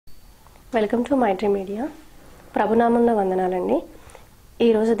Welcome to my dream media. ప్రభునామంలో వందనాలండి.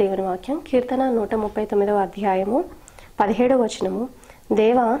 ఈరోజు దేవుని వాక్యం కీర్తన 139వ అధ్యాయము 17వ వచనము.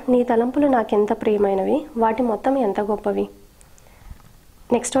 దేవా, నీ తలంపులు నాకెంత ప్రియమైనవి, వాటి మొత్తం ఎంత గొప్పవి.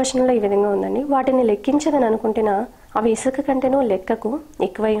 నెక్స్ట్ వచనంలో ఈ విధంగా ఉందండి. వాటిని లెక్కించదని అనుకుంటున్నా అవి ఇసుక కంటేనూ లెక్కకు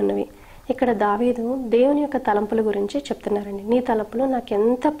ఎక్కువై ఉన్నవి. ఇక్కడ దావీదు దేవుని యొక్క తలంపుల గురించి చెప్తున్నారండి. నీ తలంపులు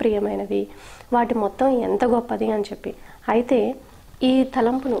నాకెంత ప్రియమైనవి, వాటి మొత్తం ఎంత గొప్పది అని చెప్పి. అయితే ఈ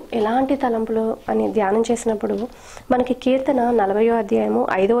తలంపులు ఎలాంటి తలంపులు అని ధ్యానం చేసినప్పుడు మనకి కీర్తన 40వ అధ్యాయము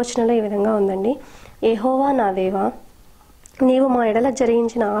 5వ వచనంలో ఈ విధంగా ఉందండి. యెహోవా నా దేవా, నీవు మా ఎడల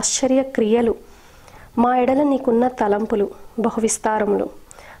జరిగించిన ఆశ్చర్య క్రియలు, మా ఎడల నీకున్న తలంపులు బహువిస్తారములు.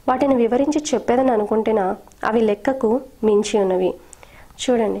 వాటిని వివరించి చెప్పేదని అనుకుంటేనా అవి లెక్కకు మించి ఉన్నవి.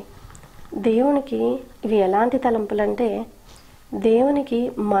 చూడండి, దేవునికి ఇవి ఎలాంటి తలంపులు అంటే దేవునికి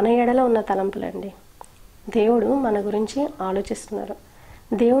మన ఎడల ఉన్న తలంపులండి. దేవుడు మన గురించి ఆలోచిస్తున్నారు,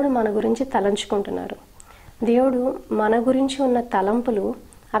 దేవుడు మన గురించి తలంచుకుంటున్నారు. దేవుడు మన గురించి ఉన్న తలంపులు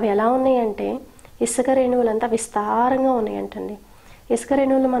అవి ఎలా ఉన్నాయంటే ఇసుక రేణువులంతా విస్తారంగా ఉన్నాయంటండి. ఇసుక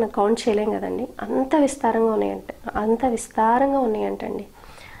రేణువులు మనం కౌంట్ చేయలేం కదండి, అంత విస్తారంగా ఉన్నాయంటండి.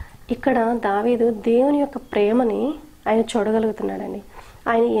 ఇక్కడ దావీదు దేవుని యొక్క ప్రేమని ఆయన చూడగలుగుతున్నాడండి.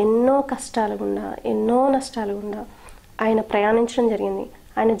 ఆయన ఎన్నో కష్టాలు గుండా, ఎన్నో నష్టాలు గుండా ఆయన ప్రయాణించడం జరిగింది.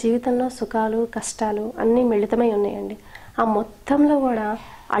 ఆయన జీవితంలో సుఖాలు కష్టాలు అన్నీ మిళితమై ఉన్నాయండి. ఆ మొత్తంలో కూడా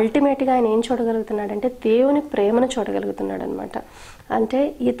అల్టిమేట్గా ఆయన ఏం చూడగలుగుతున్నాడంటే దేవుని ప్రేమను చూడగలుగుతున్నాడు అనమాట. అంటే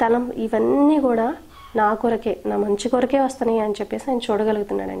ఇవన్నీ కూడా నా కొరకే, నా మంచి కొరకే వస్తున్నాయి అని చెప్పేసి ఆయన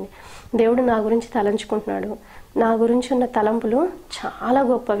చూడగలుగుతున్నాడండి. దేవుడు నా గురించి తలంచుకుంటున్నాడు, నా గురించి ఉన్న తలంపులు చాలా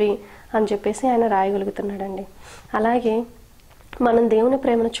గొప్పవి అని చెప్పేసి ఆయన రాయగలుగుతున్నాడండి. అలాగే మనం దేవుని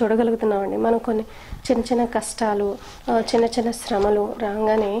ప్రేమను చూడగలుగుతున్నామండి. మనం కొన్ని చిన్న చిన్న కష్టాలు, చిన్న చిన్న శ్రమలు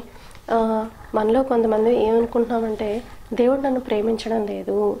రాగానే మనలో కొంతమంది ఏమనుకుంటున్నామంటే దేవుడు నన్ను ప్రేమించడం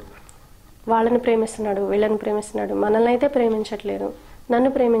లేదు, వాళ్ళని ప్రేమిస్తున్నాడు, వీళ్ళని ప్రేమిస్తున్నాడు, మనల్ని అయితే ప్రేమించట్లేదు,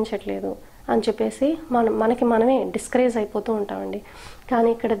 నన్ను ప్రేమించట్లేదు అని చెప్పేసి మనకి మనమే డిస్కరేజ్ అయిపోతూ ఉంటామండి. కానీ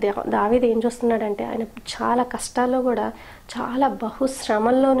ఇక్కడ దావీదు ఏం చూస్తున్నాడంటే ఆయన చాలా కష్టాల్లో కూడా, చాలా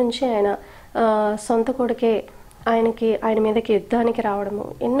బహుశ్రమల్లో నుంచి ఆయన సొంత కొడుకే ఆయన మీదకి యుద్ధానికి రావడము,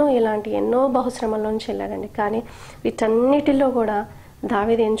 ఎన్నో బహుశ్రమల నుంచి వెళ్ళాడండి. కానీ వీటన్నిటిలో కూడా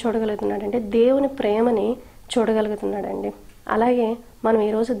దావీదు ఏం చూడగలుగుతున్నాడంటే దేవుని ప్రేమని చూడగలుగుతున్నాడండి. అలాగే మనం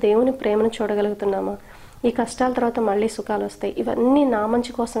ఈరోజు దేవుని ప్రేమను చూడగలుగుతున్నామా? ఈ కష్టాల తర్వాత మళ్ళీ సుఖాలు వస్తాయి, ఇవన్నీ నా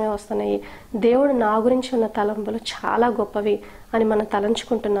మంచి కోసమే వస్తున్నాయి, దేవుడు నా గురించి ఉన్న తలంపులు చాలా గొప్పవి అని మనం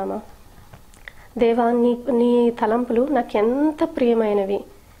తలంచుకుంటున్నామా? దేవా, నీ తలంపులు నాకు ఎంత ప్రియమైనవి,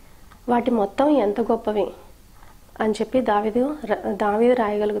 వాటి మొత్తం ఎంత గొప్పవి అని చెప్పి దావీదు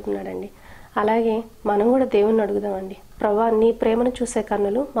రాయగలుగుతున్నాడండి. అలాగే మనం కూడా దేవుణ్ణి అడుగుదామండి. ప్రభువా, నీ ప్రేమను చూసే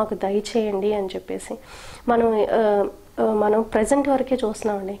కన్నులు మాకు దయచేయండి అని చెప్పేసి. మనం ప్రజెంట్ వరకే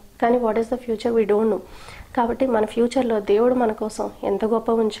చూస్తున్నామండి, కానీ what is the future we don't know. కాబట్టి మన ఫ్యూచర్లో దేవుడు మన కోసం ఎంత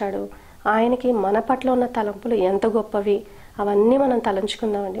గొప్ప ఉంచాడు, ఆయనకి మన పట్ల ఉన్న తలంపులు ఎంత గొప్పవి, అవన్నీ మనం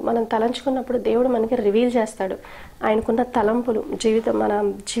తలంచుకుందామండి. మనం తలంచుకున్నప్పుడు దేవుడు మనకి రివీల్ చేస్తాడు ఆయనకున్న తలంపులు. మన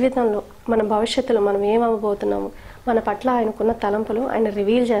జీవితంలో, మన భవిష్యత్తులో మనం ఏమవ్వబోతున్నాము, మన పట్ల ఆయనకున్న తలంపులు ఆయన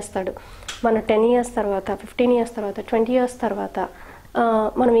రివీల్ చేస్తాడు. మన 10 years తర్వాత, 15 years తర్వాత, 20 years తర్వాత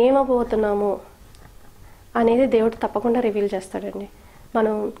మనం ఏమవ్వబోతున్నాము అనేది దేవుడు తప్పకుండా రివీల్ చేస్తాడండి.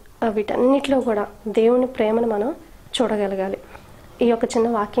 మనం వీటన్నిటిలో కూడా దేవుని ప్రేమను మనం చూడగలగాలి. ఈ యొక్క చిన్న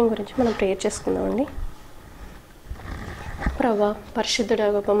వాక్యం గురించి మనం ప్రేయర్ చేసుకుందామండి. ప్రభువా, పరిశుద్ధుడా,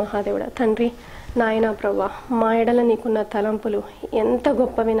 గొప్ప మహాదేవుడా, తండ్రి, నాయన ప్రభువా, మా ఎడల నీకున్న తలంపులు ఎంత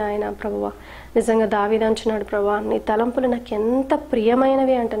గొప్పవి నాయన ప్రభువా. నిజంగా దావీదు అంటున్నాడు, ప్రభువా నీ తలంపులు నాకు ఎంత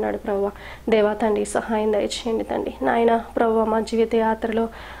ప్రియమైనవి అంటున్నాడు. ప్రభువా దేవా తండ్రి, సహాయం దయచేయండి తండ్రి. నాయన ప్రభువా, మా జీవిత యాత్రలో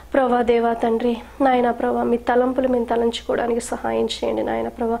ప్రభా దేవా తండ్రి, నాయన ప్రభా మీ తలంపులు మేము తలంచుకోవడానికి సహాయం చేయండి నాయన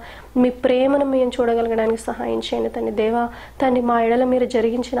ప్రభా. మీ ప్రేమను మేము చూడగలగడానికి సహాయం చేయండి తండ్రి. దేవా తండ్రి, మా ఎడల మీరు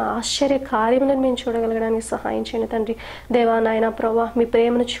జరిగించిన ఆశ్చర్య కార్యములను మేము చూడగలగడానికి సహాయం చేయండి తండ్రి. దేవా నాయన ప్రభా, మీ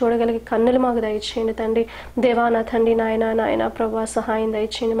ప్రేమను చూడగలిగే కన్నులు మాకు దయచేయండి తండ్రి. దేవా నా తండ్రి, నాయన ప్రభా సహాయం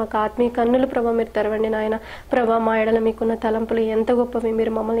దయచేయండి. మాకు ఆత్మీయ కన్నులు ప్రభా మీరు తెరవండి నాయన ప్రభా. మా ఎడల మీకున్న తలంపులు ఎంత గొప్పవి,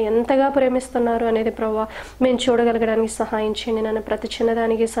 మీరు మమ్మల్ని ఎంతగా ప్రేమిస్తున్నారు అనేది ప్రభా మేము చూడగలగడానికి సహాయం చేయండి నాయన. ప్రతి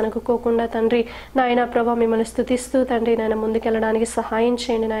చిన్నదానికి సనుకోకుండా తండ్రి నాయన ప్రభా మిమ్మల్ని స్తుతిస్తూ తండ్రి నాయన ముందుకెళ్ళడానికి సహాయం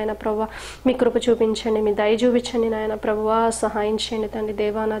చేయండి నాయన ప్రభా. మీ కృప చూపించండి, మీ దయ చూపించండి నాయన ప్రభువా, సహాయం చేయండి తండ్రి.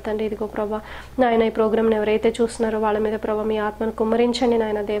 దేవా నా తండ్రి, ఇదిగో ప్రభా నాయన ఈ ప్రోగ్రామ్ని ఎవరైతే చూస్తున్నారో వాళ్ళ మీద ప్రభా మీ ఆత్మను కుమ్మరించండి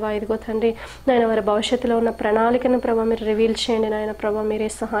నాయన. దేవా ఇదిగో తండ్రి నాయన వారి భవిష్యత్తులో ఉన్న ప్రణాళికను ప్రభా మీరు రివీల్ చేయండి నాయన ప్రభా. మీరే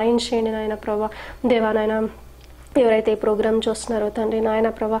సహాయం చేయండి నాయన ప్రభా. దేవా నాయన ఎవరైతే ఈ ప్రోగ్రామ్ చూస్తున్నారో తండ్రి నాయన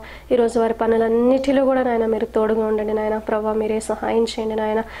ప్రభా, ఈరోజు వారి పనులన్నిటిలో కూడా నాయన మీరు తోడుగా ఉండండి నాయన ప్రభా, మీరే సహాయం చేయండి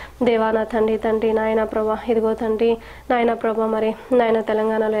నాయన దేవా. నా తండ్రి నాయన ప్రభా, ఇదిగో తండ్రి నాయన ప్రభా, మరి నాయన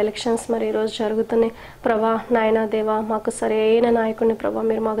తెలంగాణలో ఎలక్షన్స్ మరి ఈరోజు జరుగుతున్నాయి ప్రభా. నాయన దేవా, మాకు సరైన నాయకుడిని ప్రభా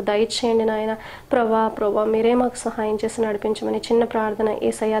మీరు మాకు దయచేయండి నాయన ప్రభా, మీరే మాకు సహాయం చేసి నడిపించమని చిన్న ప్రార్థన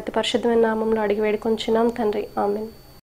యేసయ్య అతి పరిశుద్ధమైన నామంలో అడిగి వేడుకొంచున్నాం తండ్రి, ఆమేన్.